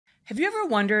Have you ever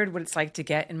wondered what it's like to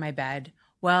get in my bed?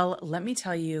 Well, let me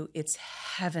tell you, it's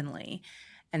heavenly.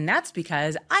 And that's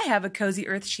because I have a Cozy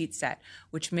Earth sheet set,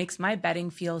 which makes my bedding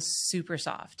feel super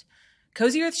soft.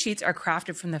 Cozy Earth sheets are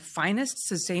crafted from the finest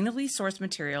sustainably sourced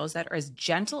materials that are as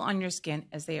gentle on your skin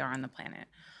as they are on the planet.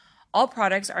 All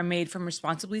products are made from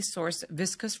responsibly sourced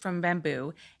viscose from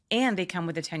bamboo, and they come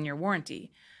with a 10-year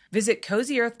warranty. Visit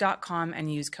CozyEarth.com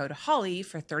and use code HOLLY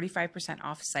for 35%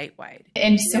 off site-wide.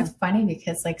 And so funny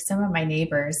because like some of my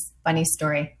neighbors, funny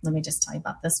story, let me just tell you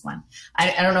about this one.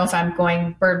 I don't know if I'm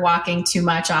going bird walking too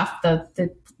much off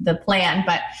the plan,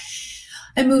 but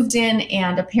I moved in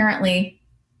and apparently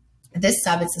this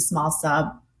sub, it's a small sub,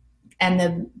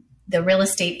 and the real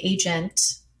estate agent,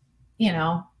 you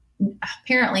know,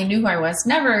 apparently knew who I was,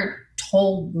 never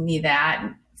told me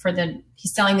that.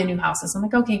 He's selling the new houses. I'm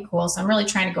like, okay, cool. So I'm really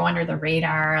trying to go under the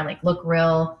radar, like look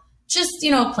real, just, you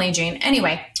know, plain Jane.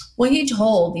 Anyway, well, he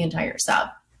told the entire sub.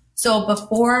 So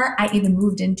before I even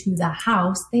moved into the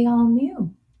house, they all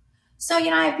knew. So, you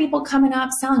know, I have people coming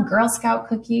up selling Girl Scout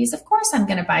cookies. Of course I'm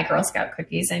going to buy Girl Scout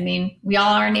cookies. I mean, we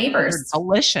all are neighbors. They're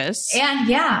delicious. And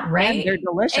yeah, right. And they're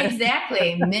delicious.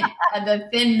 Exactly. The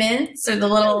thin mints or the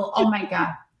little, oh my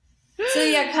God. So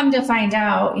yeah, come to find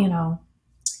out, you know,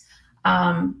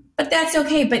 but that's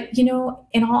okay. But, you know,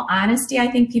 in all honesty, I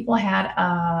think people had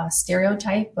a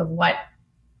stereotype of what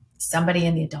somebody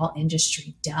in the adult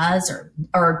industry does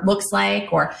or looks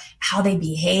like or how they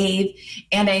behave.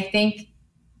 And I think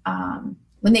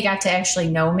when they got to actually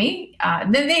know me,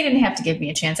 then they didn't have to give me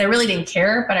a chance. I really didn't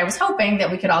care, but I was hoping that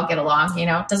we could all get along. You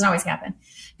know, it doesn't always happen.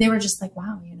 They were just like,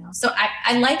 wow, you know. So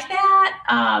I like that.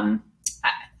 I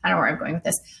don't know where I'm going with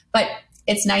this, but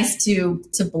it's nice to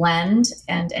blend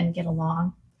and get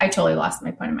along. I totally lost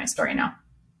my point of my story now.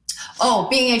 Oh,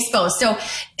 being exposed. So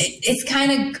it's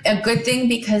kind of a good thing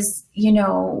because, you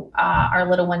know, our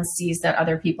little one sees that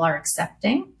other people are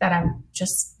accepting that I'm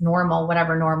just normal,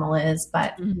 whatever normal is,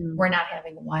 but we're not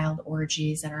having wild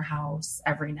orgies at our house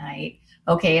every night.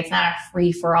 Okay. It's not a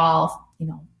free for all, you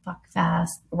know, fuck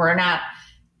fest. We're not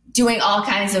doing all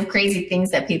kinds of crazy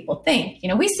things that people think. You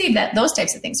know, we see that those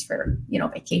types of things for, you know,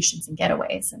 vacations and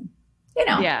getaways and, you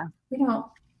know, we don't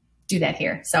do that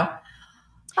here. So,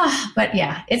 but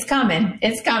yeah, it's coming.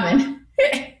 It's coming.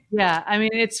 Yeah. I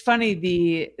mean, it's funny,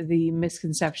 the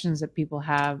misconceptions that people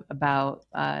have about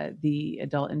the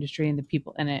adult industry and the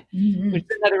people in it, which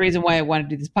is another reason why I wanted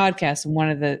to do this podcast. And one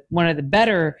of the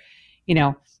better, you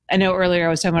know, I know earlier I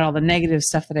was talking about all the negative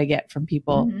stuff that I get from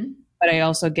people, but I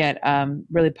also get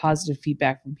really positive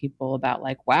feedback from people about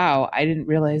like, wow, I didn't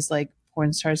realize like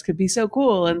porn stars could be so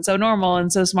cool and so normal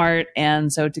and so smart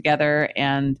and so together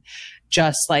and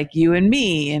just like you and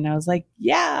me. And I was like,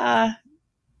 yeah,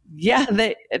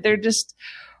 they're just,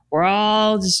 we're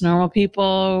all just normal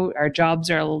people. Our jobs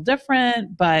are a little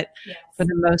different, but for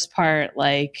the most part,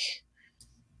 like,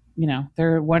 you know,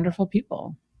 they're wonderful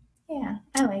people. Yeah,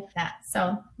 I like that.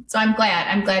 So I'm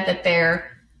glad that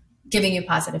they're giving you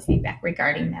positive feedback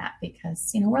regarding that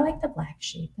because, you know, we're like the black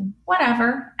sheep and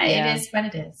whatever. It is what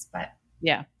it is. But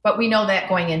we know that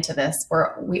going into this,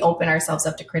 we open ourselves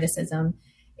up to criticism.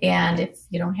 And if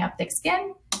you don't have thick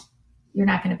skin, you're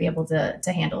not going to be able to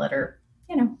handle it or,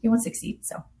 you know, you won't succeed.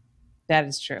 So that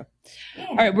is true. Yeah.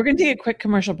 All right. We're going to take a quick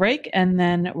commercial break and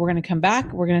then we're going to come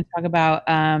back. We're going to talk about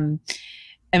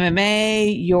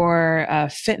MMA, your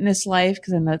fitness life,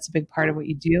 because I know that's a big part of what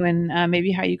you do, and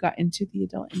maybe how you got into the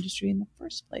adult industry in the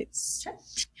first place. Sure.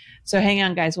 So hang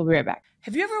on, guys. We'll be right back.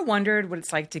 Have you ever wondered what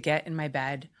it's like to get in my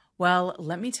bed? Well,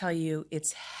 let me tell you,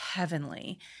 it's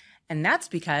heavenly. And that's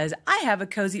because I have a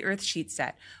Cozy Earth sheet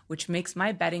set, which makes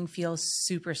my bedding feel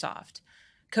super soft.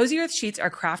 Cozy Earth sheets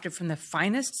are crafted from the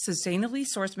finest sustainably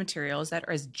sourced materials that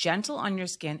are as gentle on your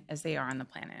skin as they are on the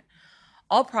planet.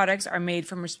 All products are made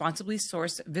from responsibly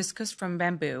sourced viscose from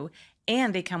bamboo,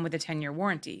 and they come with a 10-year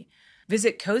warranty.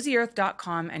 Visit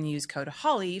CozyEarth.com and use code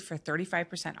HOLLY for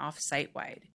 35% off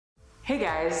site-wide. Hey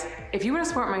guys, if you want to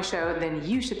support my show, then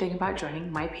you should think about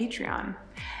joining my Patreon.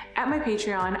 At my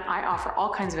Patreon, I offer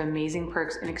all kinds of amazing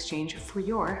perks in exchange for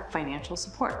your financial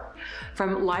support.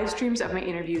 From live streams of my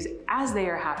interviews as they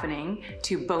are happening,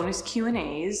 to bonus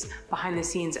Q&As, behind the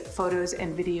scenes photos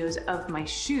and videos of my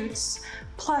shoots,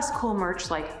 plus cool merch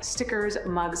like stickers,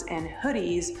 mugs, and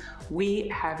hoodies, we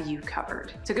have you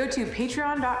covered. So go to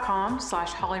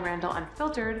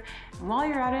patreon.com/HollyRandallUnfiltered, and while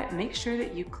you're at it, make sure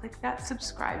that you click that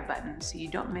subscribe button so you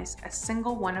don't miss a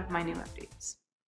single one of my new updates.